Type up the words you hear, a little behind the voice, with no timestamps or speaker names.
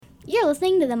You're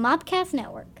listening to the Mopcast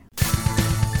Network.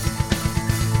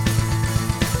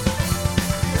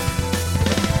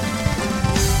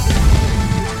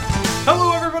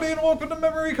 Hello, everybody, and welcome to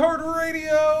Memory Card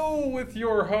Radio with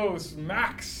your hosts,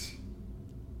 Max,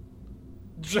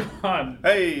 John.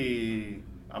 Hey,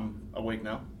 I'm awake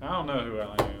now. I don't know who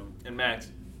I am. And Max.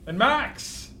 And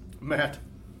Max. Matt.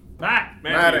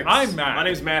 Matthew. I'm Matt. My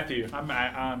name's Matthew.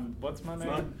 I'm what's my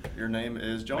name? Your name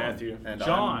is John. Matthew. And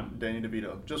John. I'm Danny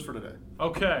DeVito, just for today.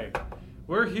 Okay.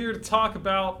 We're here to talk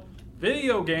about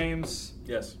video games,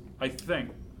 Yes. I think.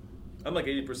 I'm like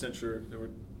 80% sure that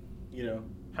we're,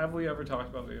 Have we ever talked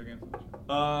about video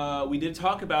games? we did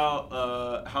talk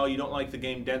about how you don't like the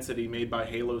game Density made by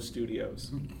Halo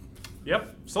Studios.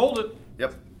 Yep. Sold it.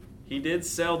 Yep. He did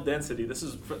sell Density. This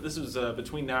is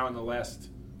between now and the last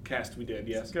cast we did,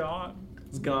 yes. It's gone.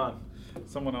 It's gone.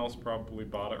 Someone else probably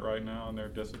bought it right now and they're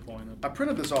disappointed. I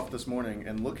printed this off this morning,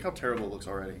 and look how terrible it looks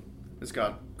already. It's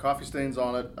got coffee stains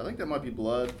on it. I think that might be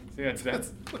blood. Yeah,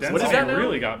 Density what is that now?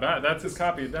 really got bad. That's his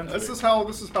copy of Density. This is how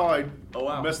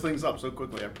I mess things up so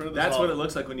quickly. I printed this That's off what it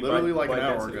looks like when you literally buy like an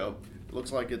hour Density. ago. It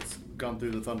looks like it's gone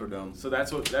through the Thunderdome. So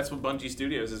that's what Bungie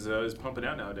Studios is pumping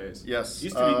out nowadays. Yes. It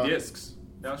used to be discs.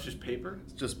 Now it's just paper.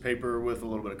 It's just paper with a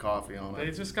little bit of coffee on it.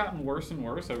 They've just gotten worse and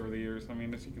worse over the years. I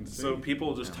mean, as you can see. So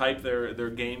people just type their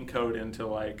game code into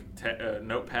like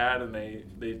Notepad, and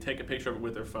they take a picture of it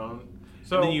with their phone.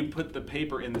 So and then you put the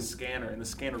paper in the scanner, and the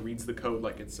scanner reads the code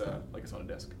like it's on a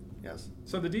disk. Yes.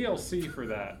 So the DLC for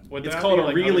that, would It's that called be a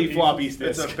like really other floppy pieces?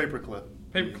 disk. It's a paper clip.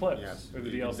 Paper clips. Yes. Or the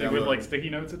You can DLC download with like it. sticky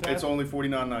notes attached. It's only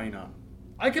 $49.99.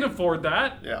 I can afford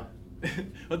that. Yeah.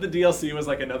 But the DLC was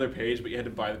like another page, but you had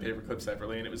to buy the paper clip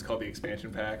separately, and it was called the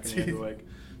expansion pack, and you had to like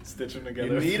stitch them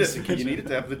together. You need it. You need it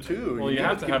to have the two. Well, you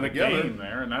have to keep have them a together. game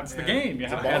there, and that's the game. You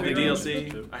have I to have have the your own DLC.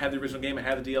 system. I have the original game. I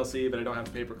have the DLC, but I don't have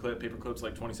the paper clip. Paper clip's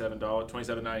like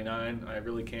 $27.99. I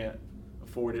really can't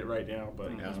afford it right now,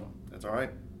 but Yeah, that's all right.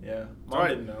 yeah, It's Mom all right.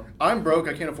 didn't know. I'm broke.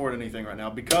 I can't afford anything right now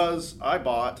because I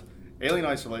bought Alien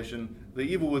Isolation, The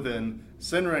Evil Within,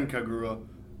 Senran Kagura,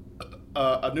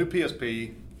 a new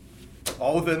PSP,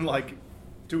 all within like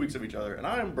 2 weeks of each other, and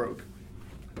I am broke.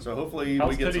 So hopefully How's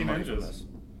we get Titty some money from Ninjas? this.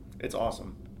 It's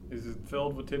awesome. Is it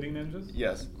filled with titty ninjas?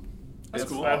 Yes. That's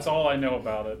It's cool. That's all I know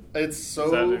about it. It's Is so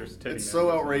that there's titty it's so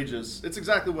ninjas. outrageous. It's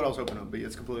exactly what I was hoping it would be.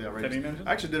 It's completely outrageous. Titty ninjas?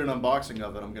 I actually did an unboxing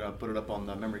of it. I'm gonna put it up on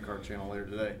the Memory Card channel later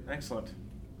today. Excellent.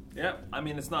 Yeah, I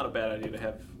mean, it's not a bad idea to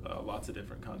have lots of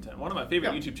different content. One of my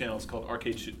favorite Yeah. YouTube channels called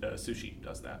Arcade Sushi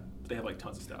does that. They have like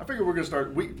tons of I stuff. figure we're gonna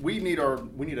start. We need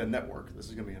a network. This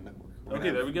is gonna be a network. We're gonna Okay,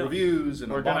 have there we go. Reviews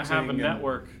and We're going to have a unboxing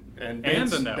network and and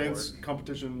dance, a network. dance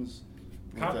competitions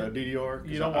with Copy. DDR. 'Cause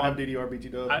You don't I have want- DDR, BT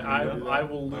Dub. I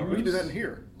will lose. We can do that in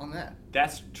here on that.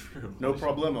 That's true. No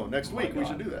problemo. Next Oh my week we God.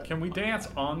 should do that. Can we dance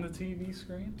on the TV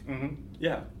screen? Mm-hmm.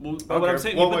 Yeah. Well, what Okay. I'm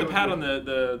saying, Well, you put wait, the pad wait.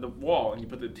 on the wall, and you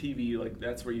put the TV like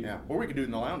that's where you. Yeah. Or we could do it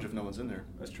in the lounge if no one's in there.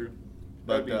 That's true.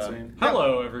 But, That'd be insane.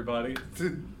 Hello, everybody.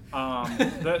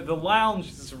 The lounge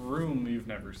is a room you've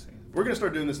never seen. We're gonna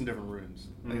start doing this in different rooms.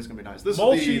 I think it's gonna be nice. This is the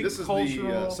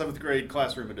Multicultural. 7th grade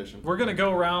classroom edition. We're going to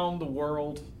go around the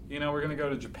world. You know, we're going to go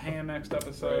to Japan next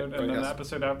episode, Right, and then yes. the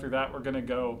episode after that, we're going to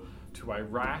go to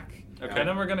Iraq, Okay. and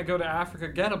then we're going to go to Africa,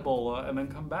 get Ebola, and then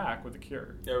come back with a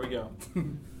cure. There we go.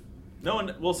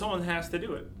 Someone has to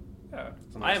do it. Yeah,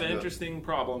 Someone I has have to an do it. interesting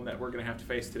problem that we're gonna have to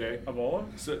face today. Ebola.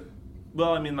 So,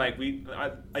 well, I mean, like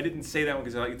I didn't say that one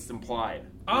because like it's implied.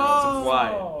 You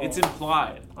Oh. it's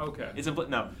implied. Okay. It's implied.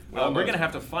 No, Well, we're no. gonna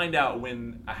have to find out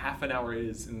when a half an hour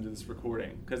is into this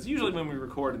recording, because usually when we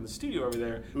record in the studio over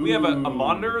there, we have a Ooh.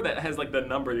 monitor that has like the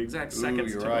number, the exact Ooh,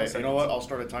 seconds. you're to right. milliseconds. You know what? I'll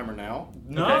start a timer now.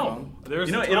 No, there's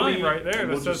You know, a it'll time be- right there that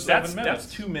we'll says just- 7 minutes.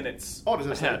 That's 2 minutes. Oh, does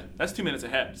it say ahead. that? That's 2 minutes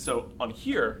ahead. So on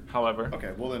here, however,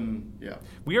 Okay. Well then, yeah.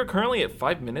 we are currently at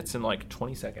 5 minutes and like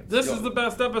 20 seconds. This Yo. is the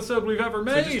best episode we've ever So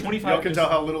made. just 25. Y'all can tell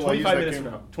how little I use 25 that minutes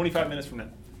camera. from now. 25 minutes from now.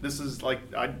 This is like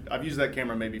I've used that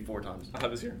camera maybe 4 times. I'll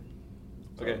have this here.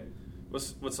 Okay.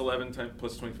 What's 11 times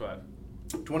plus 25?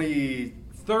 20,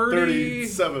 30.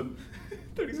 37,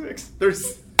 36.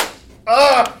 There's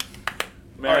ah.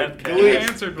 All right, Madcast. delete. I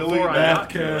answered before delete I that. got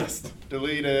to it. Madcast.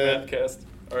 Delete it. Madcast.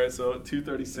 All right, so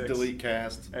 2:36. Delete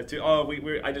cast. At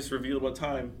I just revealed what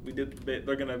time we did.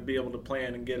 They're gonna be able to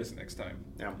plan and get us next time.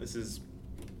 Yeah. This is.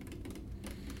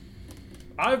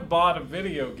 I've bought a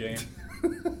video game,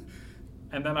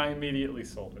 and then I immediately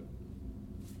sold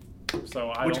it. So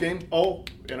I Which don't- game? Oh,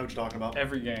 I know what you're talking about.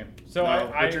 Every game. So No,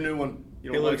 I what's your new one?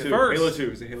 You don't Halo like 2. it? First, Halo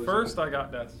 2. Is it Halo 2? first I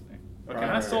got Destiny. Okay. And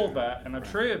I Right. sold that, and I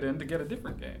traded in to get a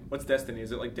different game. What's Destiny?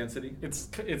 Is it like Density? It's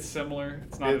similar.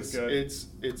 It's not as good.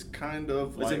 It's kind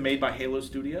of Was like, it made by Halo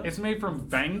Studios? It's made from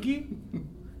Vangie.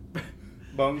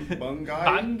 Bungai?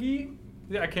 Bangi?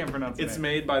 Yeah, I can't pronounce it. It's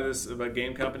made by a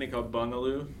game company called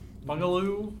Bungaloo.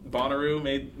 Bungaloo? Bonnaroo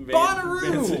made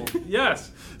Bonnaroo!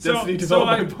 Yes. Destiny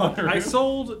developed by Bonnaroo. I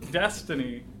sold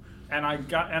Destiny, and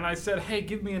I said, hey,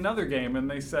 give me another game. And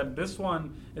they said, this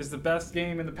one is the best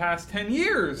game in the past 10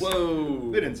 years.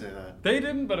 Whoa. They didn't say that. They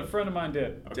didn't, but a friend of mine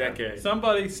did. Okay. Decade.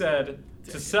 Somebody said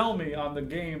to sell me on the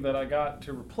game that I got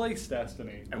to replace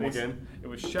Destiny. And what game? It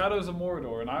was Shadows of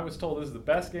Mordor, and I was told this is the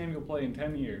best game you'll play in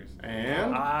 10 years.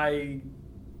 And? I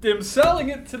am selling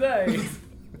it today.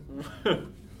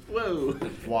 Whoa.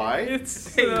 Why?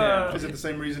 It's Hey, now. Is it the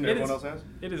same reason it everyone is- else has?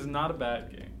 It is not a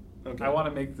bad game. Okay. I want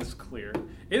to make this clear.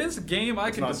 It is a game I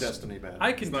It's can not Destiny bad.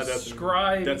 I can It's not Destiny.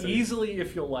 describe Destiny. easily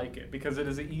if you'll like it, because it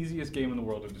is the easiest game in the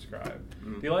world to describe.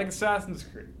 Do you like Assassin's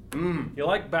Creed? You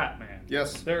like Batman?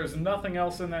 Yes. There is nothing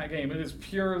else in that game. It is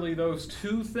purely those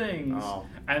two things, Oh.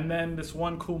 and then this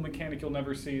one cool mechanic you'll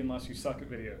never see unless you suck at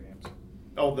video games.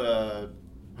 Oh, the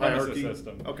Nemesis hierarchy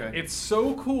system. Okay. It's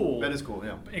so cool. That is cool,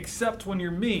 yeah. Except when you're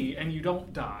me and you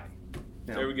don't die.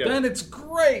 Yeah. There we go. Then it's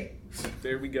great.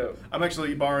 There we go. I'm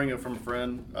actually borrowing it from a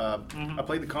friend. I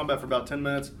played the combat for about 10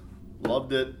 minutes,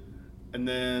 loved it, and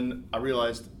then I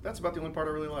realized that's about the only part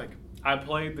I really like. I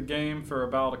played the game for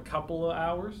about a couple of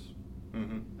hours.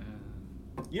 Mm-hmm.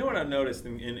 You know what I've noticed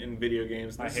in video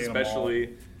games, I this hate 'em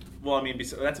especially, well, I mean,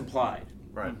 that's implied.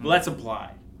 Right. Well, that's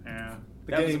implied. Yeah.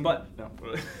 The That was game- implied. No.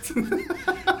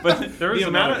 But There is the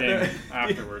another amount game of,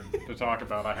 afterward to talk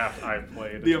about. I've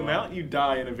played. The as well. amount you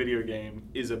die in a video game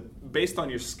is based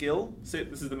on your skill. Say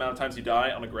this is the amount of times you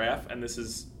die on a graph, and this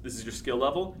is your skill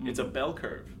level. It's a bell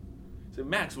curve. So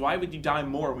Max, why would you die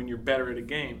more when you're better at a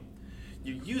game?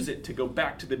 You use it to go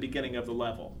back to the beginning of the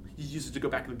level. You use it to go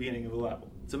back to the beginning of the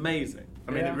level. It's amazing.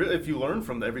 I mean, Yeah. if you learn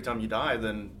from every time you die,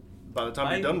 then by the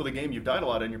time you're done with the game, you've died a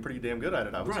lot, and you're pretty damn good at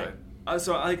it, I would say.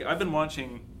 So I've been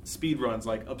watching speed runs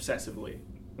like obsessively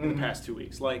in the past 2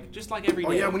 weeks, just like every day.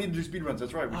 Oh yeah, we need to do speedruns.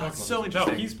 That's right. We talked it's about so this. No,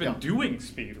 interesting. he's been Yeah. doing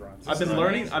speedruns. I've been This is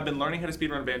learning. amazing. I've been learning how to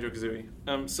speedrun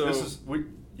Banjo-Kazooie.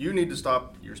 You need to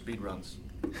stop your speedruns.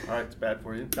 All right, it's bad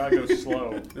for you. Gotta go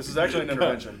slow. This is actually an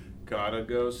intervention. Gotta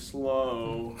go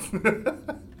slow.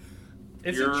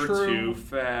 Is You're it true? too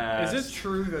fast. Is it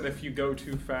true that if you go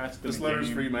too fast in This a letter's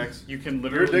game, for you, Max. you can Your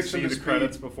literally addiction see to the speed.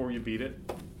 credits before you beat it?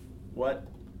 What?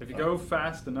 If you go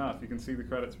fast enough, you can see the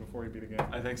credits before you beat a game.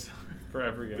 I think so. For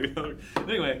every game.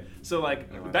 Anyway, so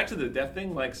Anyway. back to the death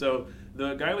thing. So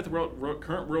the guy with the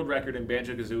current world record in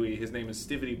Banjo-Kazooie, his name is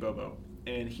Stivity Bobo,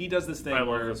 and he does this thing I love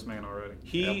where this man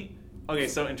already. Okay,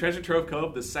 so in Treasure Trove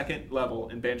Cove, the second level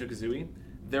in Banjo-Kazooie,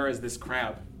 there is this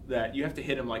crab that you have to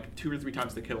hit him like 2 or 3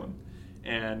 times to kill him.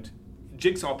 And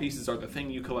jigsaw pieces are the thing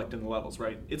you collect in the levels,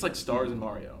 right? It's like stars in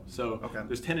Mario. So Okay.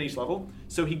 there's 10 in each level.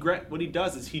 So what he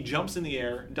does is he jumps in the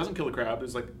air, doesn't kill the crab.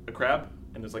 There's like a crab,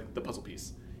 and there's like the puzzle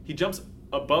piece. He jumps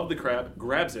above the crab,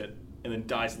 grabs it, and then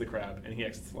dies to the crab, and he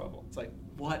exits the level. It's like,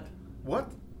 what?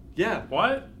 What? Yeah.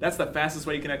 What? That's the fastest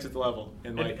way you can exit the level.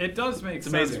 And It does make it's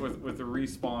sense amazing. with the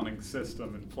respawning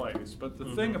system in place, but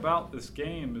the thing about this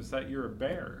game is that you're a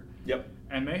bear. Yep.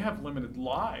 And they have limited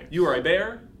lives. You are a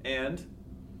bear, and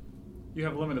You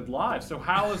have limited lives, so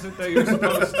how is it that you're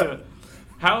supposed to?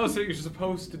 How is it you're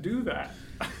supposed to do that?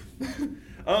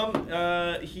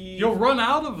 You'll run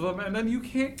out of them, and then you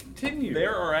can't continue.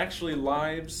 There are actually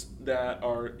lives that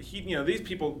are these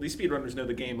speedrunners know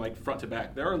the game like front to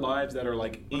back. There are lives that are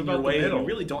like in about your the way that middle? you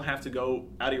really don't have to go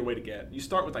out of your way to get. You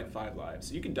start with like 5 lives,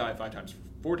 so you can die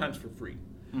 4 times for free.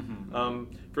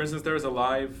 For instance, there's a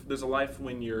life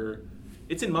when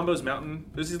it's in Mumbo's Mountain.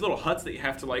 There's these little huts that you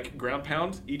have to like ground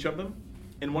pound each of them,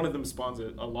 and one of them spawns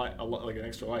like an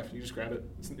extra life. You just grab it.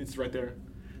 It's right there.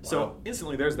 So Wow.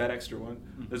 instantly there's that extra one.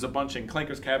 There's a bunch in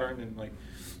Clanker's Cavern and like.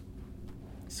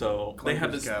 So they have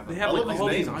Clanker's this. Cavern. They have I like love all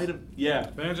these these names. items. Yeah,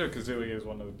 Banjo-Kazooie is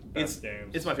one of the best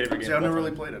games. it's my favorite game. See, I've of all never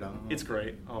really time. played it. I don't know. It's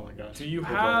great. Oh my gosh. Do you Go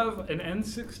play have an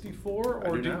N64 or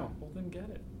I do now. Well, then get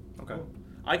it. Okay. it.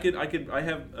 I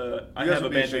have guys a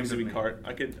would be ashamed of Banjo-Kazooie me. cart.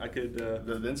 I could.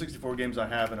 The N64 games I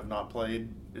have and have not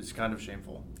played is kind of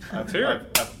shameful. I've Hear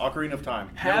it. Ocarina of Time.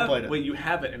 Never played it. Wait, you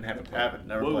have it and haven't played Haven't.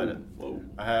 Never Whoa. played it. Whoa.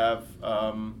 I have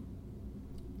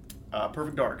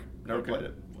Perfect Dark. Never Okay. played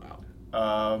it.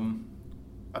 Wow.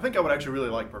 I think I would actually really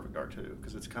like Perfect Dark too,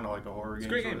 because it's kind of like a horror It's a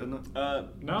game. great game. Isn't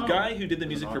it? No. Guy who did the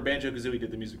music Is it for not? Banjo-Kazooie did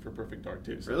the music for Perfect Dark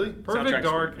too. So Really? Perfect soundtrack's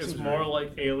Dark great. is Seems more very-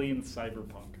 like Alien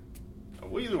Cyberpunk.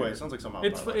 Well, either way, it sounds like something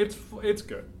else. It's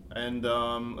good. And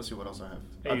let's see what else I have.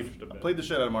 Aged a I bit. played the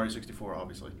shit out of Mario 64,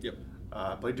 obviously. Yep.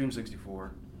 I played Doom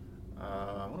 64. What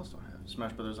else do I have?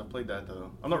 Smash Brothers. I've played that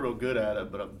though. I'm not real good at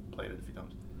it, but I've played it a few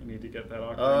times. You need to get that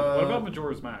Ocarina. What about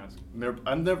Majora's Mask?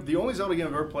 The only Zelda game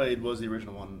I've ever played was the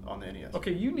original one on the NES.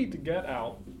 Okay, you need to get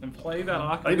out and play that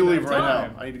Ocarina. I need to leave of right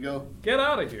Time. now. I need to go. Get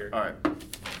out of here. All right.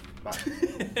 Bye.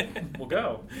 We'll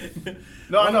go.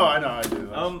 No, I know, I do.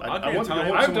 Ocarina of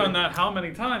Time. I've done that how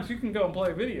many times? You can go and play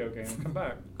a video game and come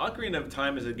back. Ocarina of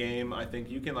Time is a game I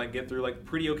think you can get through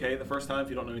pretty okay the first time if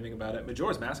you don't know anything about it.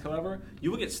 Majora's Mask, however,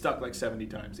 you will get stuck 70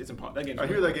 times. It's impossible. That game's I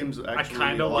hear that game's actually. I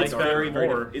kind of like it's that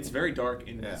more. It's very dark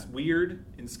and it's weird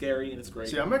and scary and it's great.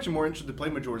 See, I'm actually more interested to play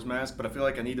Majora's Mask, but I feel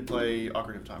like I need to play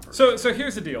Ocarina of Time first. So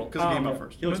here's the deal. Because the game out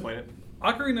first. He'll explain it.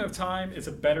 Ocarina of Time is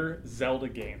a better Zelda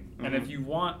game. And if you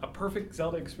want a perfect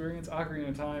Zelda experience, Ocarina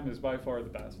of Time is by far the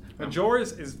best.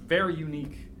 Majora's is very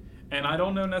unique. And I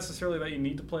don't know necessarily that you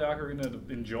need to play Ocarina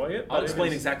to enjoy it. I'll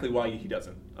explain exactly why he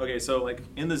doesn't. Okay, so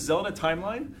in the Zelda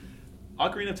timeline,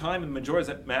 Ocarina of Time and Majora's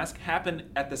Mask happen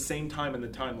at the same time in the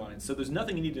timeline. So there's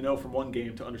nothing you need to know from one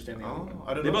game to understand the other one.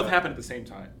 I didn't They know both that. happen at the same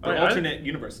time. They're alternate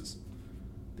universes.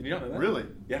 Did you not know that? Really?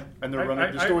 Yeah. And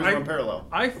the stories run parallel.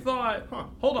 I thought,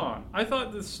 hold on. I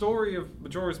thought the story of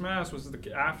Majora's Mask was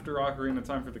after Ocarina of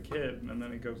Time for the kid, and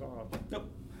then it goes off. Nope.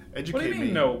 Educate What do you mean,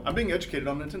 me. no? I'm being educated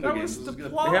on Nintendo That games. was This the is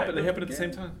good. plot. They happen at the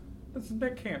same time.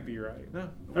 That can't be right. No.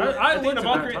 At the end of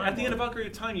Ocarina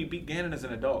of Time, you beat Ganon as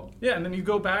an adult. Yeah, and then you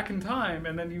go back in time,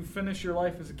 and then you finish your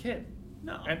life as a kid.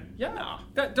 No. And yeah,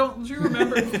 No. don't you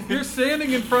remember? You're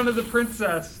standing in front of the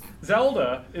princess.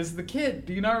 Zelda is the kid.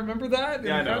 Do you not remember that?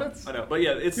 Yeah, in the credits? I know. But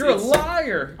yeah, You're a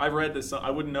liar. I've read this. I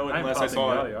wouldn't know it I'm unless I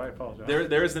saw pausing the it. audio. I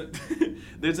apologize.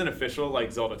 There's an official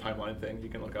Zelda timeline thing you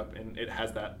can look up, and it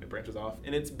has that. It branches off,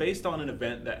 and it's based on an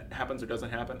event that happens or doesn't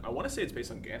happen. I want to say it's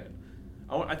based on Ganon.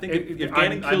 I think if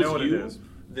Ganon I know kills what you, it is.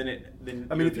 then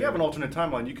I mean, if you have an alternate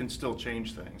timeline, you can still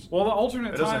change things. Well, the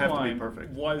alternate It doesn't have to be timeline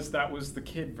perfect. was the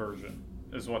kid version,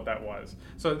 is what that was.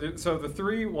 So the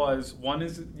three was, one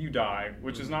is you die,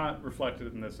 which is not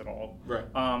reflected in this at all. Right.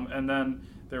 And then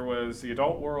there was the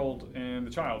adult world and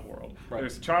the child world. Right.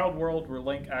 There's the child world where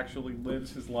Link actually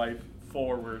lives his life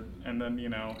forward, and then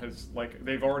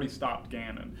they've already stopped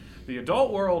Ganon. The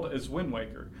adult world is Wind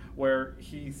Waker, where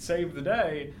he saved the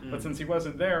day, but since he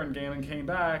wasn't there and Ganon came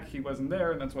back, he wasn't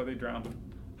there, and that's why they drowned him.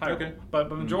 Okay. But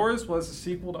Majora's was a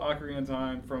sequel to Ocarina of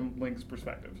Time from Link's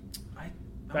perspective.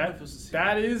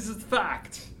 That is a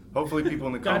fact. Hopefully, people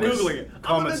in the That is-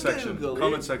 comment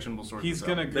section will sort He's this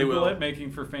gonna out. Google it,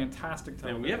 making for fantastic And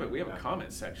television. we have a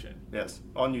comment section. Yes,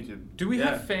 on YouTube. Do we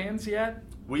have fans yet?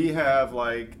 We have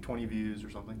 20 views or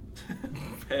something.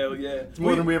 Hell yeah! It's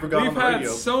more than we ever got on the We've had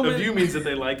radio. so The many. view means that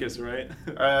they like us, right?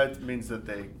 It means that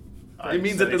they. It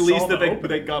means said at they least saw that the they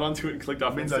opening. got onto it and clicked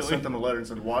off. It means I sent them a letter and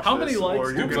said, "Watch How this." many likes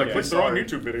or do you're we gonna get? get They're on sorry.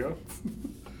 YouTube video.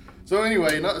 So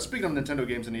anyway, speaking of Nintendo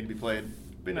games that need to be played,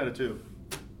 Bayonetta 2.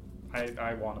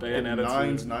 I want to. Bayonetta.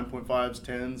 9s, 9.5s,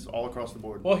 10s, all across the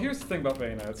board. Well, here's the thing about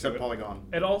Bayonetta. Except Polygon.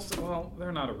 It also,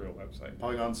 they're not a real website.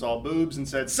 Polygon saw boobs and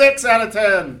said 6 out of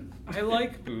 10. I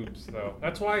like boobs, though.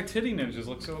 That's why titty ninjas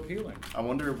look so appealing. I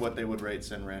wonder what they would rate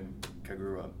Senran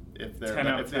Kagura if 10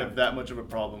 out of they have 10. that much of a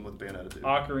problem with Bayonetta 2.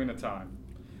 Ocarina of Time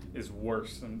is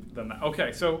worse than that.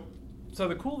 Okay, so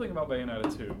the cool thing about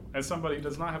Bayonetta 2, as somebody who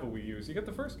does not have a Wii U, is you get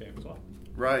the first game as well.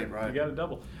 Right. You get a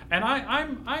double. And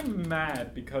I'm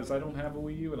mad because I don't have a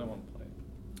Wii U and I want to play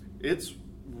it. It's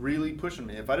really pushing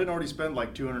me. If I didn't already spend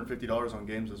 $250 on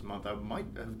games this month, I might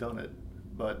have done it.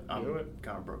 But I'm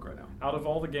kind of broke right now. Out of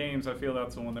all the games, I feel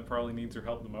that's the one that probably needs your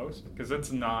help the most because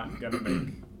it's not going to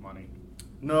make money.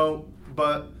 No,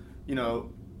 but,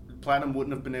 Platinum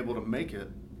wouldn't have been able to make it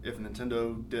if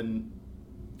Nintendo didn't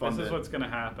fund This is it what's going to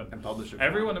happen. and publish it.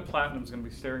 Everyone at Platinum is going to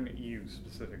be staring at you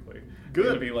specifically. Good.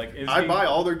 They're gonna be like, I buy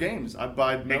all their games. I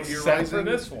buy Metal Gear except Rising for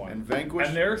this one and Vanquish.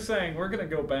 And they're saying we're going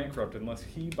to go bankrupt unless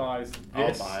he buys I'll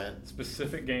this buy it.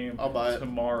 specific game I'll buy it.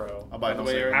 tomorrow. I'll buy it. By the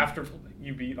way, Aaron, After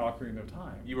you beat Ocarina of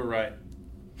Time. You were right.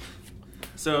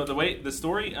 So the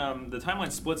story, the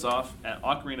timeline splits off at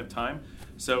Ocarina of Time.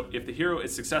 So if the hero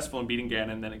is successful in beating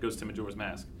Ganon, then it goes to Majora's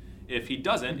Mask. If he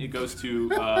doesn't, it goes to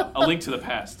A Link to the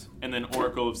Past, and then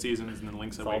Oracle of Seasons, and then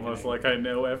Link's It's Awakening. almost like I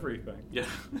know everything. Yeah.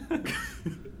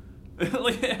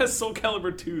 It has Soul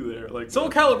Calibur 2 there. Soul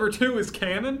Calibur 2 is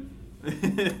canon?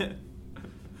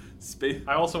 Space.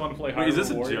 I also want to play Hyrule Wait, is this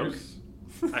a Warriors.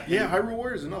 joke? Yeah, Hyrule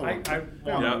Warriors is another one. I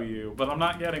want a Wii U, but I'm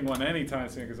not getting one anytime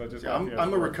soon because I just got Yeah,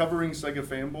 I'm a recovering Sega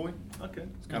fanboy. Okay.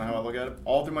 It's kind of how I look at it.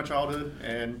 All through my childhood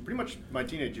and pretty much my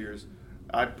teenage years,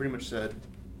 I pretty much said,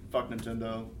 fuck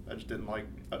Nintendo. I just didn't like...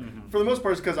 For the most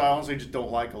part, it's because I honestly just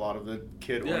don't like a lot of the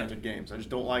kid-oriented games. I just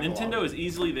don't like a lot Nintendo of is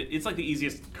easily it's like the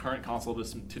easiest current console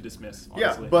to dismiss,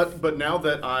 Yeah, honestly. but now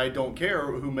that I don't care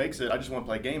who makes it, I just want to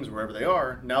play games wherever they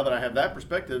are. Now that I have that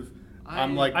perspective,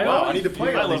 I'm like, I wow, I always need to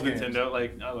play feel- all I love these games. Nintendo.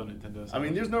 Like, I love Nintendo. So I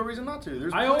mean, there's no reason not to.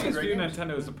 There's I plenty always of great view games.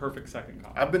 Nintendo as the perfect second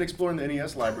console. I've been exploring the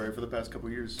NES library for the past couple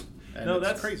years, and No, it's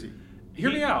that's- crazy. Hear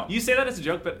me out. You say that as a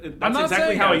joke, but that's I'm not exactly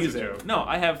saying how I that as use a it. joke. No,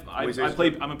 I Always say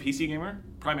play. so. I'm a PC gamer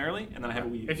primarily, and then I have a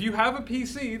Wii U. If you have a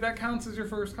PC, that counts as your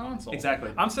first console.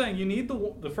 Exactly. I'm saying you need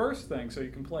the first thing so you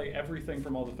can play everything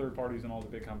from all the third parties and all the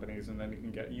big companies, and then you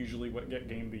can get get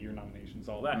Game of the Year nominations,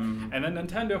 all that. Mhm. And then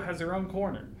Nintendo has their own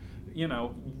corner. You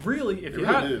know, really, if They you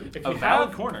really have do. if A you valid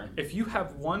have corner. if you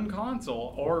have one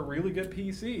console or a really good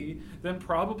PC, then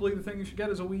probably the thing you should get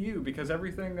is a Wii U because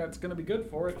everything that's going to be good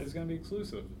for it is going to be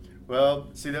exclusive. Well,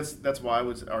 see, that's why I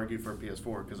would argue for a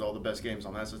PS4 because all the best games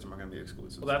on that system are going to be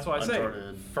exclusive. Well, that's why I say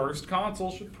Uncharted. first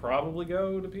console should probably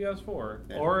go to PS4,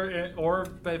 Yeah. or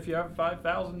if you have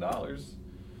 $5,000,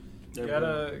 They're get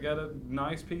a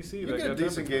nice PC. You that get a gets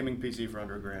decent everything. gaming PC for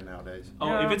under $1,000 nowadays. Oh,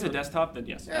 Yeah, if it's a but- desktop, then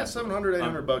yes. Yeah, $700,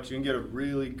 $800 you can get a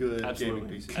really good Absolutely.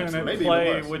 gaming PC. Can it Maybe play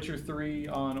even less. Witcher 3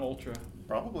 on Ultra?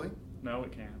 Probably. No,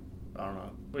 it can't. I don't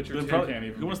know. Witcher But 2 probably- can't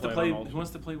even. who wants be to played play? on Who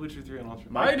wants to play Witcher 3 on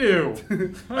Ultra? I do.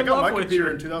 I got love my computer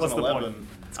Witcher. in 2011. What's the point?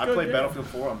 It's I good played game. Battlefield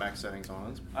 4 on max settings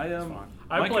on it. I It's am. fine.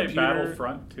 I my played computer-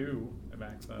 Battlefront 2 at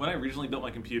max. When I originally built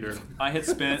my computer, I had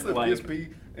It's spent the like PSP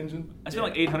engine. I spent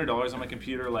like $800 on my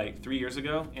computer like 3 years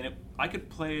ago, and I could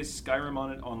play Skyrim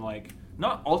on it on like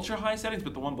not ultra high settings,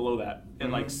 but the one below that, at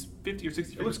like 50 or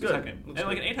 60 It looks frames per good. second, Looks and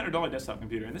like good. an $800 desktop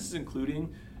computer, and this is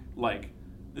including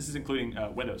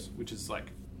Windows, which is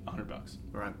like $100.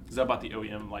 Right. Because I bought the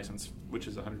OEM license, which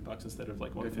is $100 instead of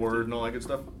like With $150. Word and all that good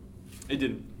stuff. It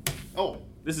didn't. Oh,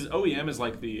 This is OEM is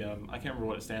like the I can't remember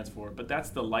what it stands for, but that's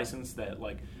the license that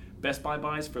like Best Buy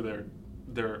buys for their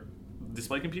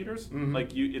display computers. Mhm.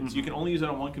 Like you can only use it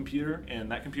on one computer,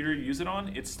 and that computer you use it on,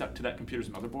 it's stuck to that computer's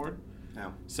motherboard.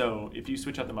 now So if you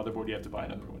switch out the motherboard, you have to buy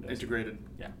another Windows. integrated.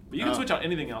 Yeah, but you can Oh. switch out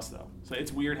anything else though. So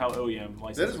it's weird how OEM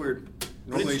license. That is weird.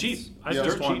 But it's cheap. I Yeah,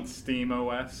 just it's want fun. Steam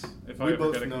OS if I We ever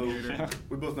both get a know. computer.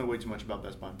 We both know way too much about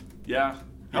Best Buy. Yeah.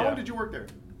 How Yeah. long did you work there?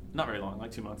 Not very long,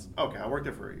 like 2 months. Okay, I worked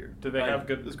there for a year. Do they I- have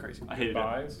good? This is crazy. I hated it.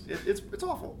 buys? It's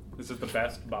awful. Is it the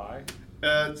best buy?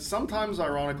 Sometimes,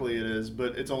 ironically, it is,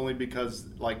 but it's only because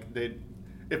like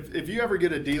if you ever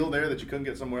get a deal there that you couldn't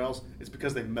get somewhere else, it's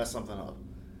because they messed something up.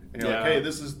 And you're like, Yeah. hey,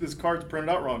 this card's printed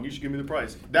out wrong. You should give me the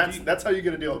price. That's how you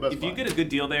get a deal at Best If Buy. you get a good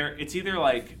deal there, it's either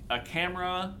like a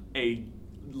camera, a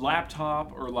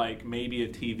laptop, or like maybe a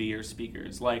TV or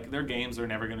speakers. Like their games are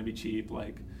never going to be cheap.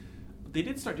 Like they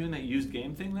did start doing that used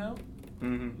game thing though.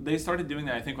 Mhm. They started doing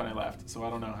that I think when I left. So I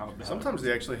don't know how. Sometimes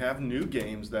they actually have new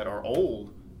games that are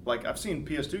old. Like I've seen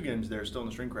PS2 games there still in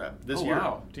the shrink wrap this Oh, year.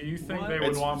 wow. Do you think What? they would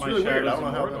It's- want it's my really weird. shadows I don't know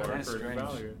in how Mordor that- That's for its strange.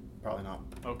 value? Probably not.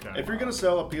 Okay. If you're going to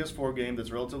sell a PS4 game that's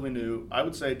relatively new, I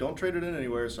would say don't trade it in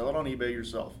anywhere. Sell it on eBay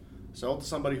yourself. Sell it to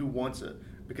somebody who wants it.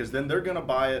 Because then they're going to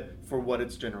buy it for what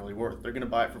it's generally worth. They're going to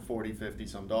buy it for $40, $50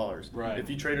 some dollars. Right. If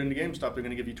you trade it into GameStop, they're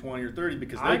going to give you 20 or 30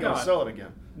 because I they're going to got- sell it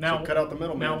again. Now, so cut out the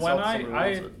middleman Now, and when sell it to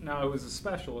somebody who wants it. now it was a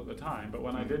special at the time, but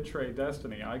when I did trade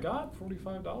Destiny, I got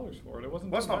 $45 for it. It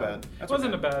wasn't. Well, too that's not bad. It That's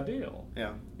wasn't okay. a bad deal.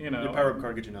 Yeah. You know, Your power up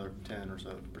card gets you another 10 or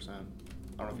so percent.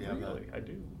 I don't know if you have Really, I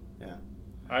do. that. Yeah.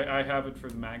 I have it for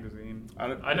the magazine.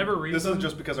 don't- I never read This them. isn't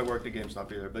just because I worked at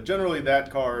GameStop either, but generally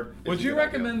that card. is Would a you good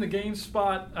recommend idea. the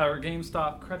GameSpot or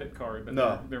GameStop credit card that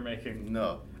No. they're making?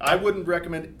 No, I wouldn't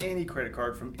recommend any credit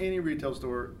card from any retail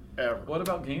store ever. What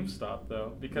about GameStop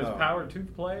though? Because No. power to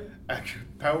the play. Actually,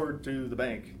 power to the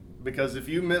bank. Because if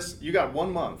you miss, you got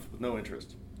 1 month with no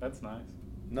interest. That's nice.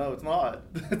 No, it's not.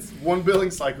 It's one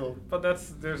billing cycle. But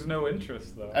there's no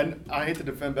interest though. And I hate to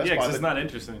defend Best Yeah, Buy. because it's but not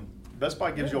interesting. Best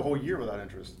Buy gives you a whole year without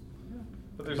interest.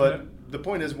 But there's But no, the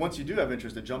point is, once you do have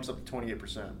interest, it jumps up to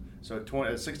 28%. So a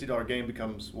 $60 game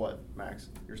becomes what, Max?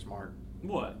 You're smart.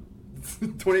 What?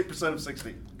 28% of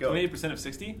 60. Go. 28% of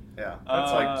 60? Yeah.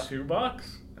 that's Uh, like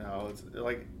 $2. No, it's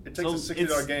like it takes So a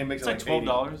 $60 game, makes it's it like like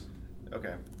 $12. $80.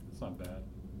 Okay. It's not bad.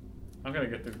 I'm gonna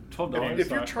get the $12. If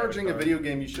you're GameStop charging a credit video card.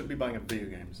 game, you shouldn't be buying a video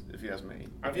games. If you ask me,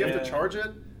 if you have Yeah. to charge it,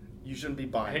 you shouldn't be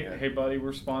buying Hey, it. hey, buddy,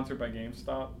 we're sponsored by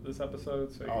GameStop this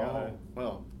episode, so you Oh gotta.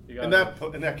 well. you In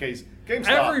gotta- that case, GameStop.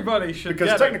 Everybody should because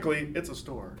get it. technically it's a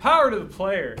store. Power to the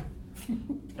player.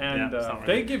 And Yeah, it's not right.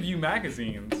 they give you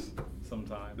magazines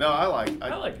sometimes. No, I like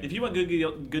it. If you want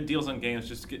good deals on games,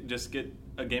 just get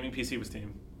a gaming PC with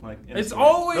Steam. Like It's instantly.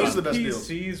 always Those are the best deals.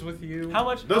 PCs with you. How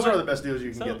much? Those how are much- the best deals you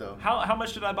can so get though. How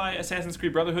much did I buy Assassin's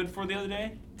Creed Brotherhood for the other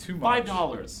day? Too much.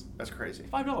 $5. That's crazy.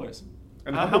 $5.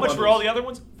 And How humble much for bundles. all the other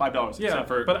ones? $5. Yeah, except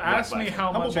for but ask Black me Friday. how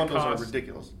Humble much it bundles are costs.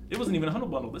 ridiculous. It wasn't even a humble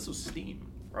bundle. This was Steam.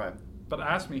 Right. But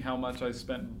ask me how much I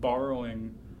spent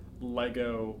borrowing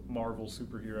Lego Marvel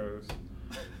superheroes.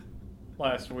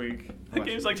 last week. That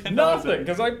game's like $10. Nothing,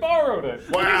 because I borrowed it.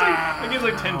 Wow. That game's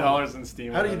like $10 in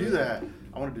Steam. How do you do that?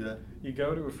 I want to do that. You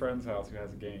go to a friend's house who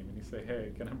has a game, and you say,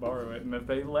 "Hey, can I borrow it?" And if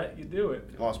they let you do it,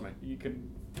 You lost me. you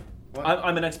can. What?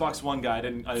 I'm an Xbox One guy. I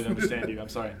didn't understand you. I'm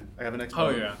sorry. I have an Xbox. Oh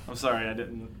yeah. I'm sorry. I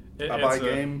didn't. I buy a It's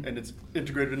game and it's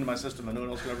integrated into my system and no one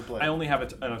else can ever play. I only have an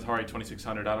Atari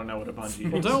 2600. I don't know what a Bungie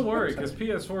is. Well, don't worry, because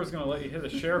PS4 is going to let you hit a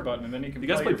share button, and then you can You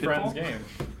guys play play your friend's Pitfall? game.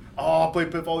 Oh, I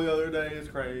played Pitfall the other day. It's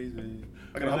crazy.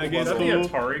 I got a humble Is that bundle. the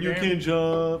Atari You game? can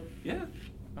jump. Yeah.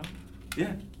 Oh.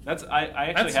 Yeah. That's I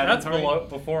actually had That's Atari.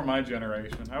 before my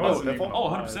generation. I Oh, wasn't Pitfall? even Oh,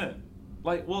 alive. 100%.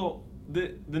 Like, well,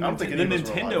 the don't think any of us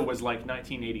were Nintendo alive. was like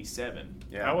 1987.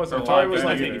 Yeah. I wasn't Atari alive was then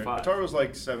like either. Atari was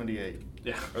like 78.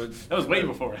 Yeah. Or- That was way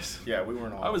before us. Yeah, we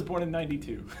weren't all. I was born in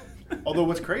 92. Although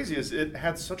what's crazy is it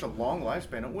had such a long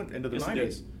lifespan. It went into the Yes, it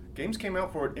 90s. did. Games came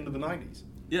out for it into the 90s.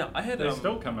 Yeah, I had They're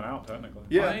still coming out, technically.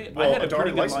 Yeah, I well, had a pretty Atari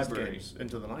good licensed library. games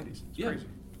into the 90s. It's Yeah. crazy.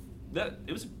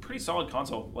 it was a pretty solid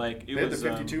console. Like it They had was the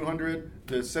 5200,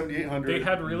 the 7800. They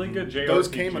had really good JRPGs. Those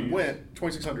came and went.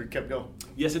 2600 kept going.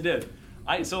 Yes, it did.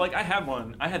 I had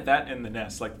one. I had that in the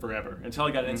NES like forever until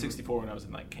I got an N64 when I was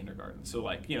in like kindergarten. So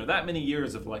like that many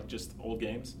years of like just old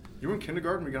games. You were in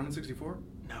kindergarten when you got an N64?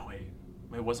 No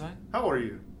wait, was I? How old are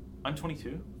you? I'm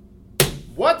 22.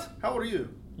 What? How old are you?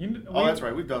 Oh, That's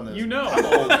right. We've done this. You know. I'm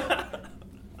old.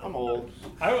 I'm old.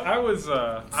 I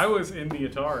was in the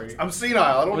Atari. I'm senile.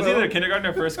 I don't I was know. either kindergarten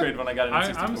or first grade when I got an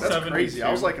N64. I'm That's 72. crazy.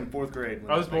 I was like in 4th grade.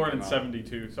 When I was that thing born in came out.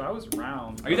 '72, so I was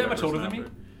around. Are you that much older than me?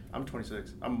 I'm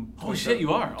 26. I'm Holy shit,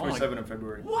 you are. Oh my- 27 in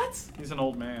February. What? He's an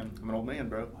old man. I'm an old man,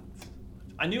 bro.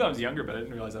 I knew I was younger, but I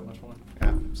didn't realize that much more.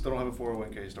 Yeah. Still don't have a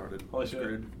 401k started. Holy shit.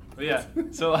 Screwed. But yeah,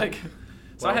 so like,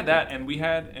 so I Well, had that,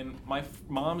 and my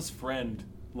mom's friend,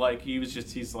 like,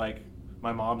 he's like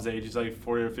my mom's age, he's like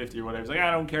 40 or 50 or whatever. He's like, I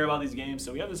don't care about these games.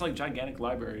 So we have this like gigantic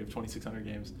library of 2,600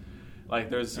 games. Like,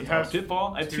 there's You have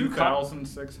Pitfall. I have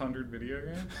 2,600 video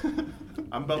games.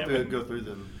 I'm about Yeah, to man. go through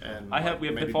them and we have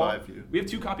maybe Pitfall. buy a few. We have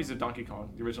 2 copies of Donkey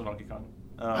Kong, the original Donkey Kong.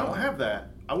 I don't have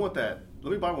that. I want that.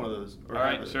 Let me buy one of those. All Or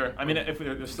right, have it. sure. I mean, if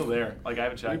they're still there, like I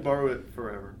haven't Let me checked. borrow it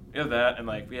forever. We have that, and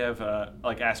like we have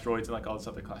like Asteroids and like all this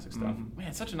other classic stuff. Mhm. Man,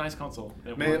 it's such a nice console.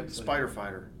 It Man, works, like- Spider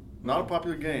Fighter. Not a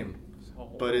popular game,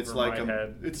 All but it's over like my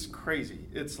head. it's crazy.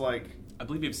 It's like I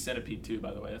believe you have Centipede too,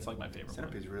 by the way. That's like my favorite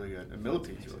Centipede's really good, and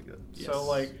Millipede's really good. Yes. So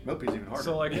like, Millipede's even harder.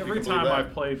 so like if you every can believe time that. I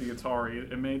played the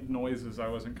Atari, it made noises I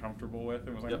wasn't comfortable with.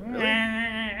 It was like, Yep. Really?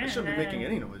 I shouldn't be making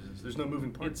any noises. There's no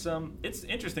moving one. parts. It's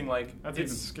interesting. Like That's even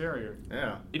it's scarier.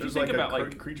 Yeah. If you There's think like about, a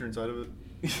like- creature inside of it.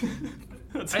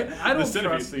 That's I don't the Centipede.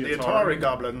 trust The Atari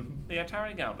Goblin. The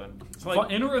Atari Goblin. It's Fun-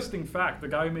 like interesting fact: the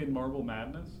guy who made Marble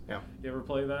Madness. Yeah. You ever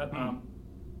play that? Mm.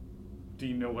 Do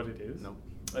you know what it is? No.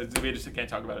 we just can't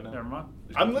talk about it now. Never mind.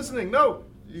 I'm listening. No.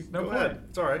 You, No go play. ahead.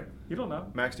 It's all right. You don't know.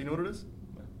 Max, do you know what it is?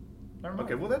 Never mind.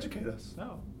 Okay, well, educate us.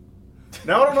 No.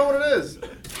 Now I don't know what it is.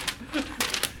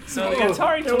 So the Oh,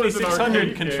 Atari It was an 2600 arcade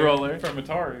game controller. from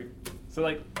Atari. So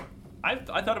like, I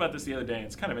thought about this the other day. And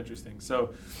it's kind of interesting.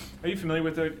 So, are you familiar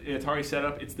with the Atari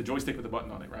setup? It's the joystick with a button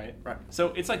on it, right? Right. So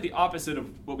it's like the opposite of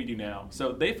what we do now.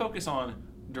 So they focus on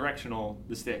directional,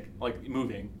 the stick, like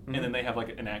moving, Mhm. and then they have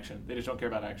like an action. They just don't care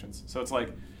about actions. So it's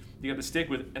like you got the stick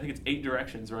with I think it's 8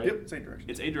 directions, right? Yep, it's 8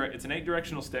 directions. It's an 8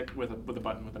 directional stick with a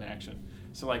button with an action.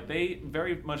 So like they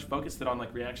very much focused it on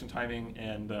like reaction timing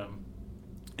and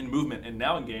movement. And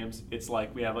now in games, it's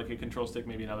like we have like a control stick,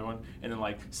 maybe another one, and then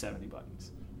like 70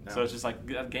 buttons. So Yeah. it's just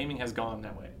like gaming has gone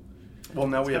that way. Well,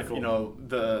 now It's we kinda have, cool. you know,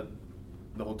 the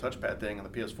whole touchpad thing on the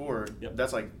PS4. Yep.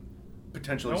 That's like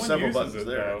potentially No one several uses buttons it,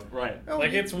 there. though. Right. Oh,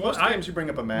 Like, you- it's most one- games you bring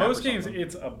up a map. Most or games, something.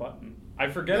 it's a button. I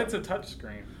forget Yeah. it's a touch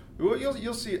screen. Well,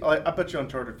 you'll see. I bet you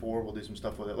Uncharted 4 will do some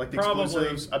stuff with it, like the Probably.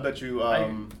 exclusives. I bet you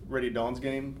Ready Dawn's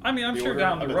game. I mean, I'm The sure Order,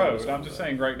 down I the bet they'll do road. something I'm with just that.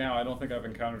 saying right now, I don't think I've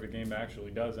encountered a game that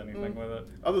actually does anything with it.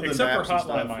 Other than Except maps for and Hotline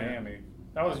stuff, Miami.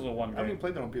 That was the one I haven't even game.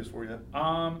 played that on PS4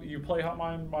 yet. You play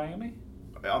Hotline Miami?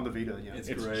 On the Vita, yeah. It's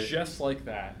It's great. just like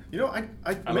that. You know, I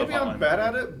love maybe I'm Hotline bad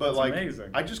Miami. at it, but It's like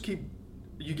amazing. I just keep.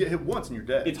 You get hit once and you're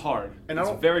dead. It's hard. And It's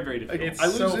I don't, very, very difficult. It's I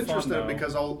lose so interest fun, in it though.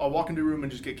 because I'll walk into a room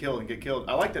and just get killed.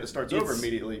 I like that it starts over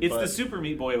immediately. It's but the Super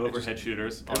Meat Boy of overhead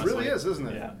shooters. It really is, isn't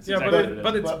it? Yeah, it's Yeah, exactly but what it is.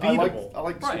 but it's But I beatable.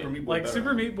 like Right. Super Meat Boy Like better.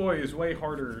 Super Meat Boy is way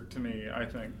harder to me, I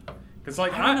think. Because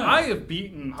like I don't know. I have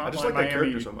beaten I just Hotline like that Miami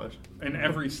character so much. in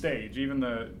every stage, even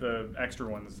the extra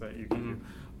ones that you can Mhm. do.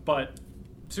 But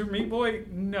Super Meat Boy,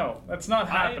 no, that's not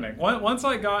I- happening. Once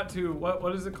I got to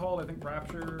what is it called? I think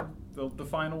Rapture, the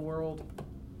final world.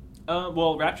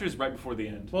 Well, Rapture is right before the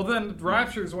end. Well, then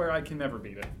Rapture is where I can never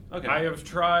beat it. Okay. I have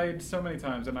tried so many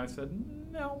times, and I said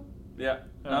no. Yeah.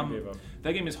 And I gave up.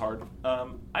 That game is hard.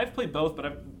 I've played both,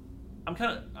 but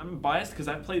I'm biased because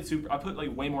I put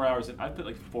like way more hours I put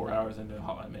like 4 hours into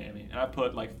Hotline Miami, and I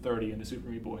put like 30 into Super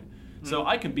Meat Boy. So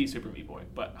I can beat Super Meat Boy,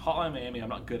 but Hotline Miami I'm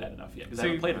not good at enough yet because I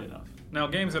haven't played it enough. Now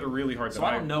games that are really hard. So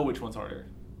I don't know which one's harder.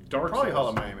 Probably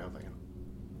Hotline Miami, I'm thinking.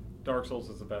 Dark Souls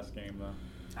is the best game though.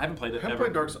 I haven't played it. I haven't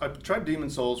played Dark Souls. I tried Demon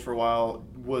Souls for a while.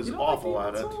 Was awful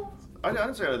at it. I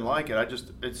didn't say I didn't like it.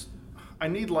 I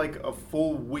need like a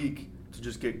full week to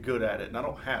just get good at it, and I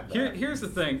don't have that. Here's the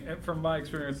thing, from my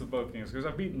experience with both games, because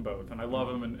I've beaten both, and I love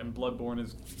them, and Bloodborne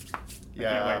is...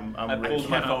 Yeah, I pulled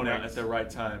my phone out at the right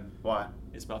time. Why?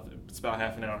 It's about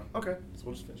half an hour. Okay. So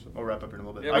we'll just finish it. We'll wrap up here in a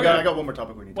little bit. Yeah, I got one more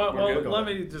topic we need to talk about. Well, let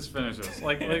me just finish this.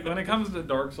 Like when it comes to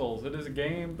Dark Souls, it is a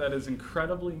game that is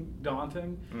incredibly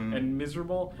daunting and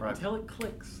miserable until it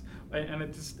clicks.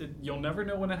 And you'll never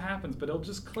know when it happens, but it'll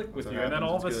just click with you. And then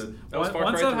all of us,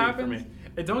 once that happens,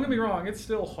 don't get me wrong, it's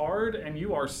still hard, and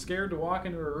you are scared to walk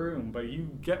into a room, but you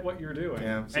get what you're doing.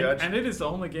 Yeah. And it is the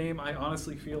only game I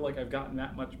honestly feel like I've gotten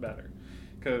that much better.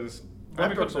 Because I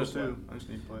have Dark Souls 2. I just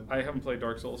need to play it. I haven't played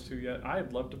Dark Souls 2 yet.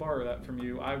 I'd love to borrow that from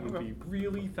you. I would be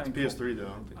really thankful. It's PS3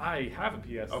 though. I have a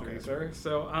PS3, sir.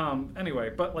 So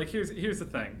anyway, but like here's the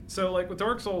thing. So like with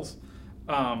Dark Souls,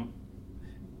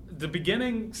 the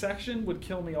beginning section would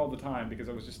kill me all the time because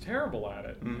I was just terrible at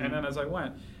it. And then as I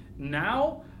went,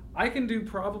 now I can do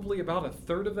probably about a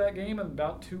third of that game in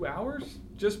about 2 hours,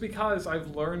 just because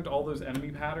I've learned all those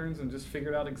enemy patterns and just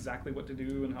figured out exactly what to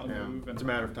do and how to move. And it's a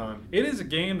matter of time. It is a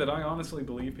game that I honestly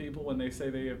believe people when they say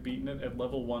they have beaten it at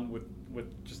level 1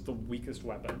 with just the weakest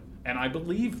weapon. And I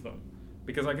believe them,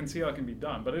 because I can see how it can be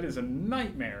done. But it is a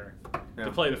nightmare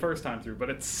to play the first time through, but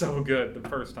it's so good the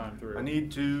first time through. I need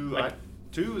to...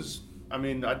 2 is... I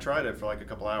mean, I tried it for like a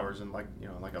couple hours, and like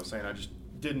I was saying, it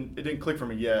didn't click for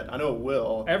me yet. I know it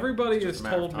will. Everybody has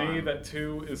told me that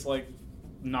 2 is like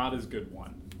not as good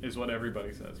 1, is what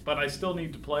everybody says. But I still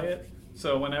need to play it.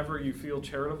 So whenever you feel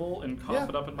charitable and cough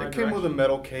it up in my direction. It came with a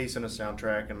metal case and a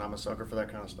soundtrack, and I'm a sucker for that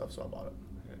kind of stuff, so I bought it.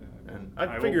 And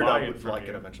I figured I would like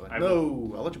it eventually. I'll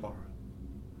let you borrow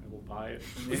it. I will buy it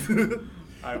from you.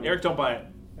 Eric, don't buy it.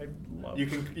 You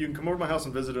can come over to my house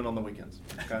and visit it on the weekends.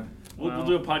 Okay. We'll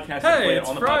do a podcast. Hey, and play it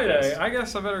on the Friday. podcast. I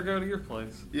guess I better go to your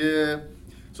place. Yeah.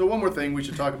 So one more thing we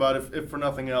should talk about, if for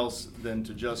nothing else, than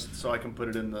to just so I can put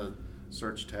it in the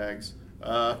search tags.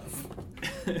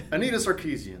 Anita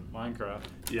Sarkeesian, Minecraft.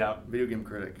 Yeah. Video game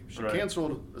critic. She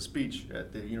canceled a speech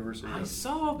at the University of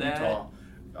Utah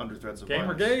under threats of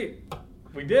violence. Gamergate.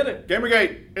 We did it.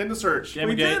 Gamergate in the search.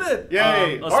 We did it.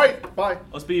 Yay. All right. Bye.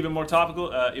 Let's be even more topical.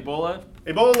 Ebola.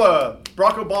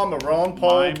 Barack Obama. Ron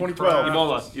Paul.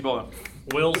 2012. Ebola.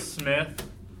 Will Smith.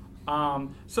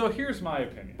 So here's my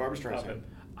opinion. Barbra Streisand.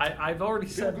 I've already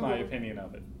said my opinion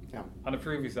of it. Yeah. On a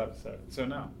previous episode. So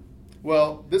no.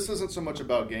 Well, this isn't so much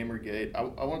about Gamergate. I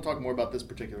want to talk more about this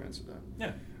particular incident.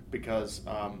 Yeah. Because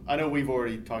I know we've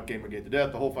already talked Gamergate to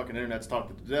death. The whole fucking internet's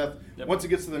talked it to death. Yep. Once it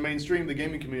gets to the mainstream, the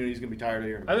gaming community is going to be tired of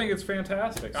hearing about it. I think it's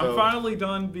fantastic. So, I'm finally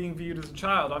done being viewed as a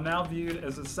child. I'm now viewed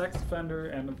as a sex offender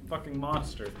and a fucking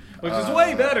monster, which is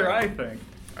way better, I think.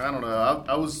 I don't know.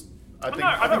 I'm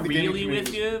not really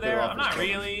with you there. I'm not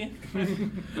really.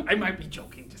 I might be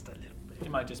joking just a little bit.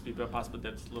 It might just be possible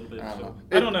that's a little bit.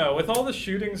 I don't know. With all the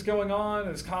shootings going on,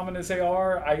 as common as they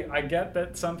are, I get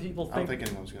that some people think... I don't think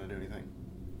anyone's going to do anything.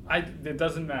 It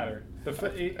doesn't matter.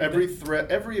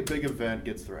 Every big event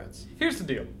gets threats. Here's the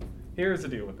deal. Here's the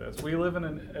deal with this. We live in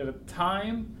a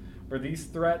time where these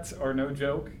threats are no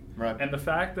joke. Right. And the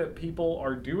fact that people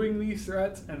are doing these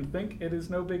threats and think it is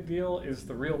no big deal is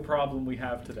the real problem we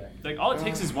have today. Like, all it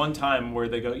takes is one time where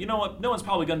they go, you know what, no one's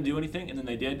probably going to do anything, and then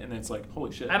they did, and it's like,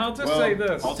 holy shit. And I'll just say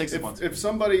this. All it takes is once. If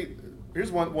somebody...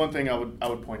 Here's one thing I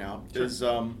would point out is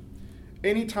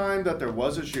any time that there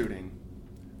was a shooting,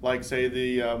 like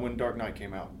say when Dark Knight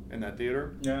came out in that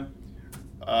theater,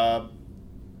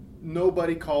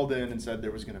 nobody called in and said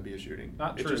there was going to be a shooting.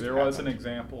 Not true. There was an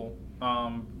example.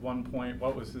 One point,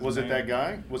 what was his name? Was it that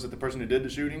guy? Was it the person who did the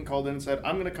shooting called in and said,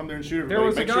 I'm going to come there and shoot everybody? There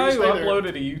was a guy who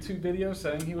uploaded there. a YouTube video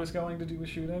saying he was going to do a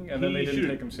shooting, and then they didn't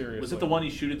take him seriously. Was it the one he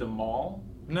shoot at the mall?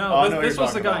 No, this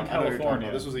was the guy in California.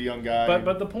 This was a young guy.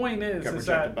 But the point is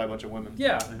that by a bunch of women.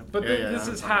 Yeah, but this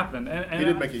has happened. And he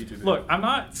did make a YouTube video. Look, I'm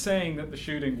not saying that the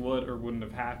shooting would or wouldn't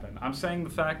have happened. I'm saying the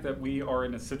fact that we are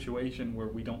in a situation where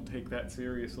we don't take that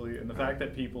seriously, and the fact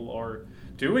that people are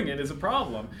doing it is a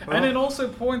problem. And it also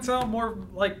points out more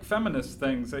like feminist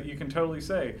things that you can totally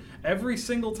say. Every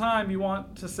single time you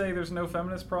want to say there's no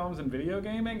feminist problems in video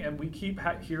gaming, and we keep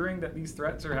hearing that these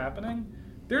threats are happening,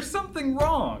 there's something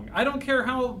wrong. I don't care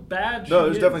how bad she is. No,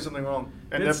 there's definitely something wrong.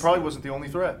 And that probably wasn't the only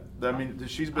threat. I mean,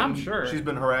 she's been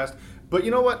harassed. But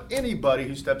you know what? Anybody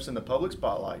who steps in the public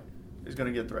spotlight is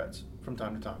going to get threats. from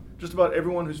time to time. Just about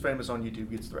everyone who's famous on YouTube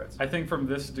gets threats. I think from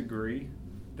this degree,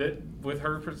 that with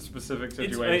her specific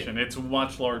situation, it's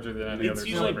much larger than any other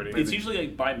celebrity. It's usually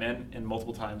like by men and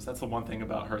multiple times. That's the one thing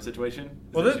about her situation.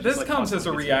 Well, this comes as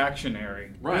a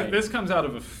reactionary. Right. This comes out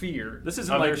of a fear. This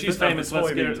isn't like she's famous.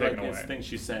 Let's get her taken like away. things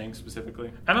she's saying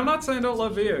specifically. And I'm not saying I don't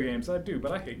love video games. I do,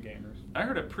 but I hate gamers. I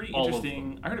heard a pretty All of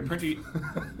interesting. I heard a pretty.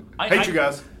 Hate you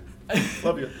guys.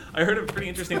 Love you. I heard a pretty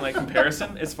interesting like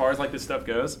comparison as far as like this stuff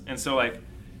goes, and so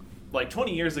like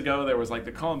 20 years ago, there was like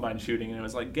the Columbine shooting, and it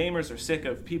was like gamers are sick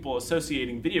of people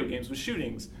associating video games with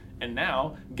shootings, and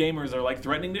now gamers are like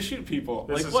threatening to shoot people.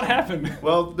 What happened?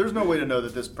 Well, there's no way to know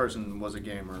that this person was a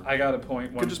gamer. I got to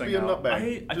point one Could just thing be a out.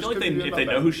 nutbag. I feel like if they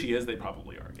know who she is, they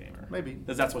probably are a gamer. Maybe.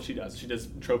 Because that's what she does. She does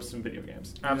tropes in video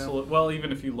games. Absolutely. Well, even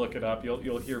if you look it up,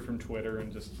 you'll hear from Twitter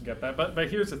and just get that. But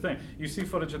here's the thing: you see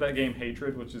footage of that game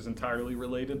Hatred, which is entirely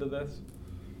related to this.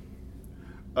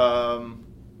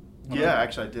 Yeah,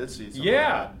 actually, I did see something.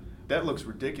 Yeah. Like that looks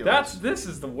ridiculous. This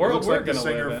is the world looks we're like the gonna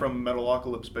live singer in. from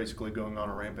Metalocalypse basically going on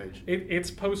a rampage. It's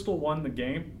Postal 1 the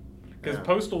game, because Yeah.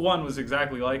 Postal 1 was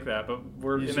exactly like that, but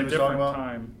we're You in see a what he's talking different about?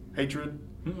 time. Hatred.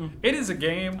 It is a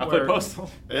game I where played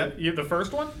Postal. Yeah. the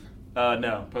first one.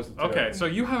 No, Postal 2. Okay, so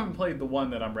you haven't played the one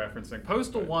that I'm referencing.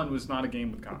 Postal 1 was not a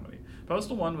game with comedy.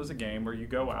 Postal 1 was a game where you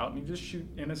go out and you just shoot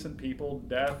innocent people,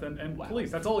 death, and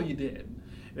police. That's all you did.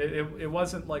 It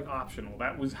wasn't like optional.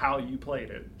 That was how you played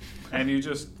it. And you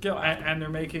just kill. And they're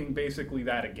making basically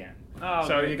that again. Oh,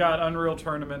 so okay. you got Unreal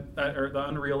Tournament, or the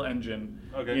Unreal Engine.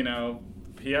 Okay. You know,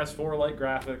 PS4-like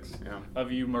graphics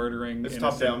of you murdering It's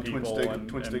innocent top-down people.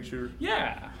 twin stick shooter.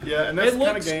 Yeah. Yeah, and that's it the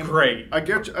kind looks of game. great. I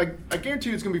guarantee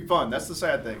you it's gonna be fun. That's the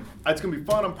sad thing. It's gonna be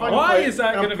fun. I'm probably Why gonna play it, is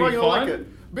that and I'm gonna be probably gonna fun? like it.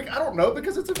 I don't know,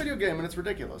 because it's a video game and it's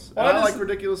ridiculous. Why And I does- like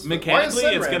ridiculous. Mechanically,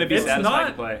 it's going to be It's satisfying not-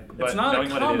 to play. it's But not a knowing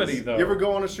what it comedy, is- though. You ever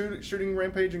go on a shooting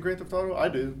rampage in Grand Theft Auto? I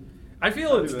do. I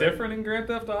feel it's do that. different in Grand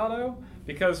Theft Auto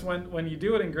because when you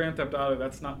do it in Grand Theft Auto,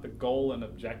 that's not the goal and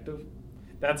objective.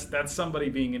 That's somebody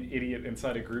being an idiot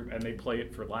inside a group and they play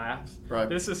it for laughs. Right.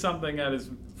 This is something that is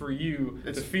for you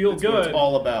It's to feel what good it's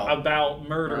all about.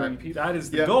 murdering Right. people. That is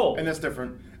the Yeah, goal. and that's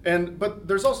different. But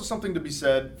there's also something to be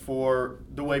said for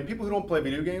the way people who don't play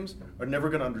video games are never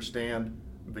going to understand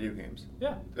video games.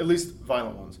 Yeah. At least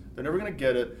violent ones. They're never going to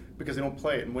get it because they don't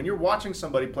play it. And when you're watching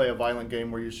somebody play a violent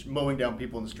game where you're mowing down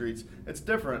people in the streets, it's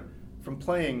different from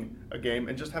playing a game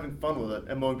and just having fun with it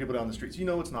and mowing people down the streets. You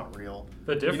know it's not real.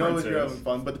 The You know difference that you're is- having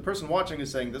fun, but the person watching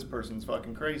is saying this person's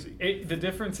fucking crazy. The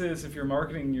difference is if you're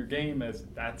marketing your game as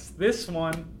that's this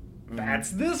one,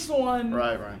 that's this one.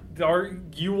 Right. Or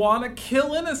you want to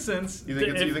kill innocents. You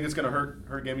think it's going to hurt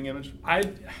her gaming image?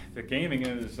 The gaming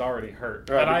is already hurt.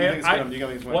 Right, But but you think it's gonna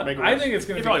make it I worse? think it's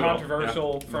going It to be probably will,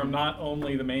 controversial from not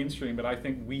only the mainstream, but I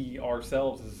think we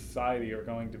ourselves as a society are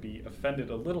going to be offended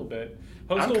a little bit.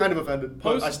 I'm kind of offended,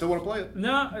 but I still want to play it.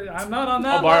 No, I'm not on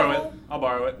that I'll borrow level. it. I'll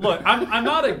borrow it. Look, I'm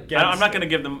not against I'm not going to it.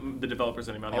 give them the developers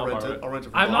any money. I'll rent borrow it. I'll rent it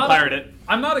for I'm Bob. not pirate it.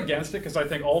 I'm not against it because I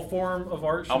think all form of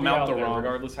art should I'll be mount out the there, ROM.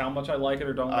 regardless how much I like it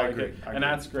or don't I like agree. it, I and agree.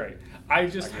 that's great. I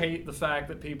just hate the fact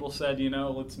that people said,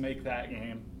 let's make that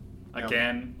game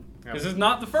again. Yeah. This is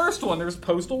not the first one. There's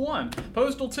Postal 1.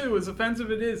 Postal 2, as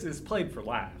offensive it is played for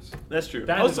laughs. That's true.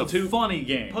 That Postal is a 2 funny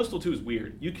game. Postal 2 is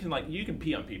weird. You can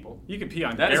pee on people. You can pee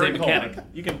on That is Gary a mechanic.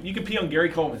 Coleman, You can pee on Gary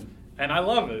Coleman. and I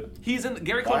love it. He's in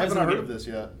Gary I Coleman. haven't heard of this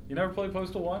yet. You never played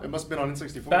Postal 1? It must have been on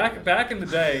N64. Back in the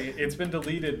day, it's been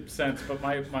deleted since, but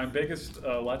my biggest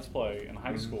Let's Play in Mm-hmm.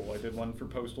 high school, I did one for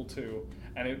Postal 2,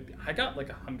 and I got like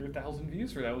 100,000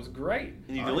 views for that. It was great.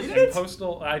 And you deleted And it?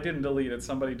 Postal, I didn't delete it.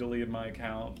 Somebody deleted my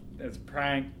account. It's a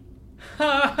prank.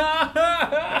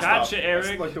 Gotcha, Eric.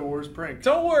 That's like the worst prank.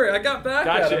 Don't worry, I got back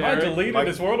Gotcha, at him. I Eric. deleted Mike-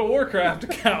 his World of Warcraft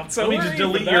account. So Let me we're just even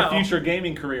delete your now. future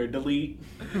gaming career. Delete.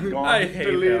 Gone. I hate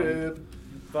him. Deleted.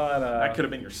 But That could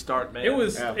have been your start, man. It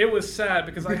was Yeah. it was sad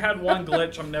because I had one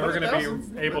glitch I'm never going to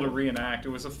 100,000? be able to reenact. It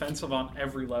was offensive on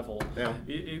every level. Yeah.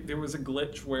 There was a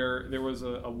glitch where there was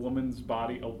a woman's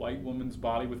body, a white woman's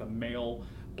body with a male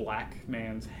black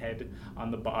man's head on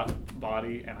the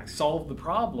body, and I solved the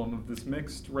problem of this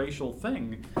mixed racial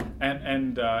thing,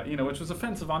 and which was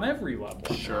offensive on every level.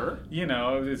 Sure. The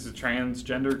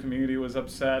transgender community was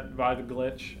upset by the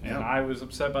glitch, and Yeah. I was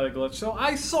upset by the glitch. So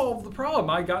I solved the problem.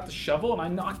 I got the shovel and I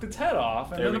knocked its head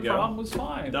off, and There then we the go. problem was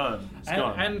fine. Done. It's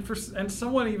gone. And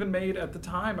someone even made at the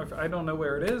time, I don't know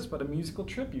where it is, but a musical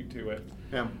tribute to it,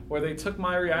 Yeah. where they took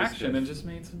my reaction good. and just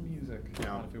made some music.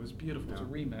 Yeah. It was beautiful. It was a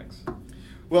remix.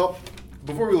 Well,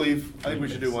 before we leave, I think we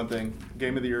should do one thing.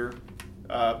 Game of the Year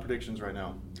predictions right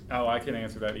now. Oh, I can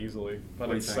answer that easily, but What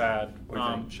do you it's think? sad. What do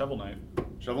you think? Shovel Knight,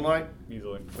 Shovel Knight?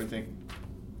 easily. What do you think?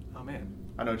 Oh man.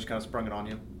 I know it just kind of sprung it on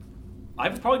you.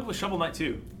 I'd probably go with Shovel Knight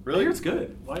too. Really? I hear it's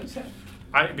good. Why do you say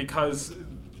that? Because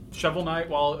Shovel Knight,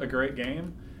 while a great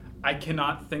game, I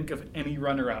cannot think of any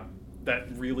runner-up that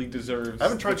really deserves. I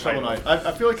haven't tried the Shovel title. Knight.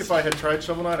 I feel like if I had tried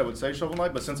Shovel Knight, I would say Shovel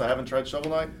Knight. But since I haven't tried Shovel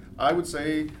Knight, I would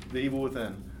say The Evil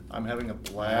Within. I'm having a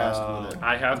blast with it.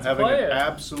 I have I'm to having play an it.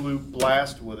 absolute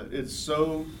blast with it. It's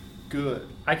so good.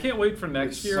 I can't wait for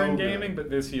next It's year so in good. gaming, but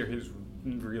this year is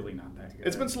really not that good.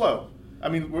 It's been slow. I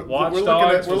mean, we're Watch looking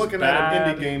Dogs at was an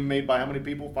bad. indie game made by how many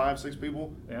people? 5, 6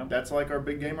 people. Yeah. That's like our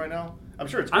big game right now. I'm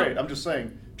sure it's great. I'm just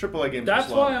saying, AAA games. That's are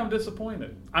slow. why I'm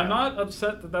disappointed. I'm not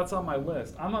upset that that's on my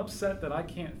list. I'm upset that I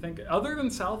can't think. Other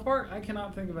than South Park, I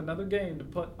cannot think of another game to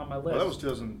put on my list. Well, that was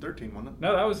 2013, wasn't it?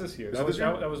 No, that was this year. Was That it was this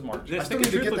year? that was March. Yeah. I still Stick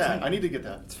need to of get Truth that. looks I need to get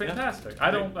that. It's fantastic.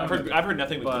 I don't. I've heard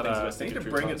nothing but good things about I Stick need of to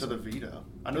Truth. bring it to the Vita.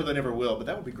 I know they never will, but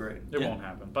that would be great. It Yeah. won't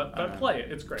happen. But Alright. play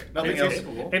it. It's great. Nothing it's, else.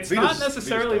 It's Vita's- not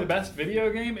necessarily Vita's the best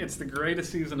video game. It's the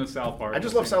greatest season of South Park. I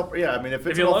just love South Park. Yeah, I mean, if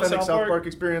it's you an love authentic South South Park- Park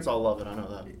experience, I'll love it. I know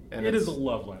that. And It it's is a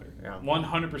love letter. Yeah.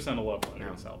 100% a love letter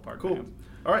Yeah. to South Park. Cool. fans.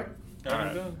 All right. All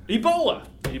Alright. right. Ebola.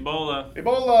 Ebola.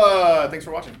 Ebola. Thanks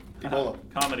for watching. Ebola.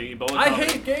 Comedy. Ebola I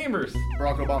comedy. hate gamers.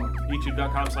 Barack Obama.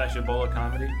 YouTube.com/Ebola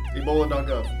comedy.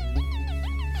 Ebola.gov.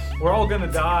 We're all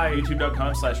gonna die.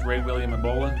 YouTube.com/Ray William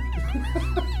Ebola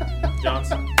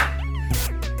Johnson.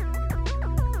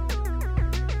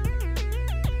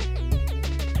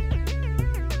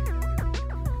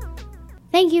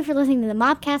 Thank you for listening to the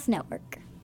Mopcast Network.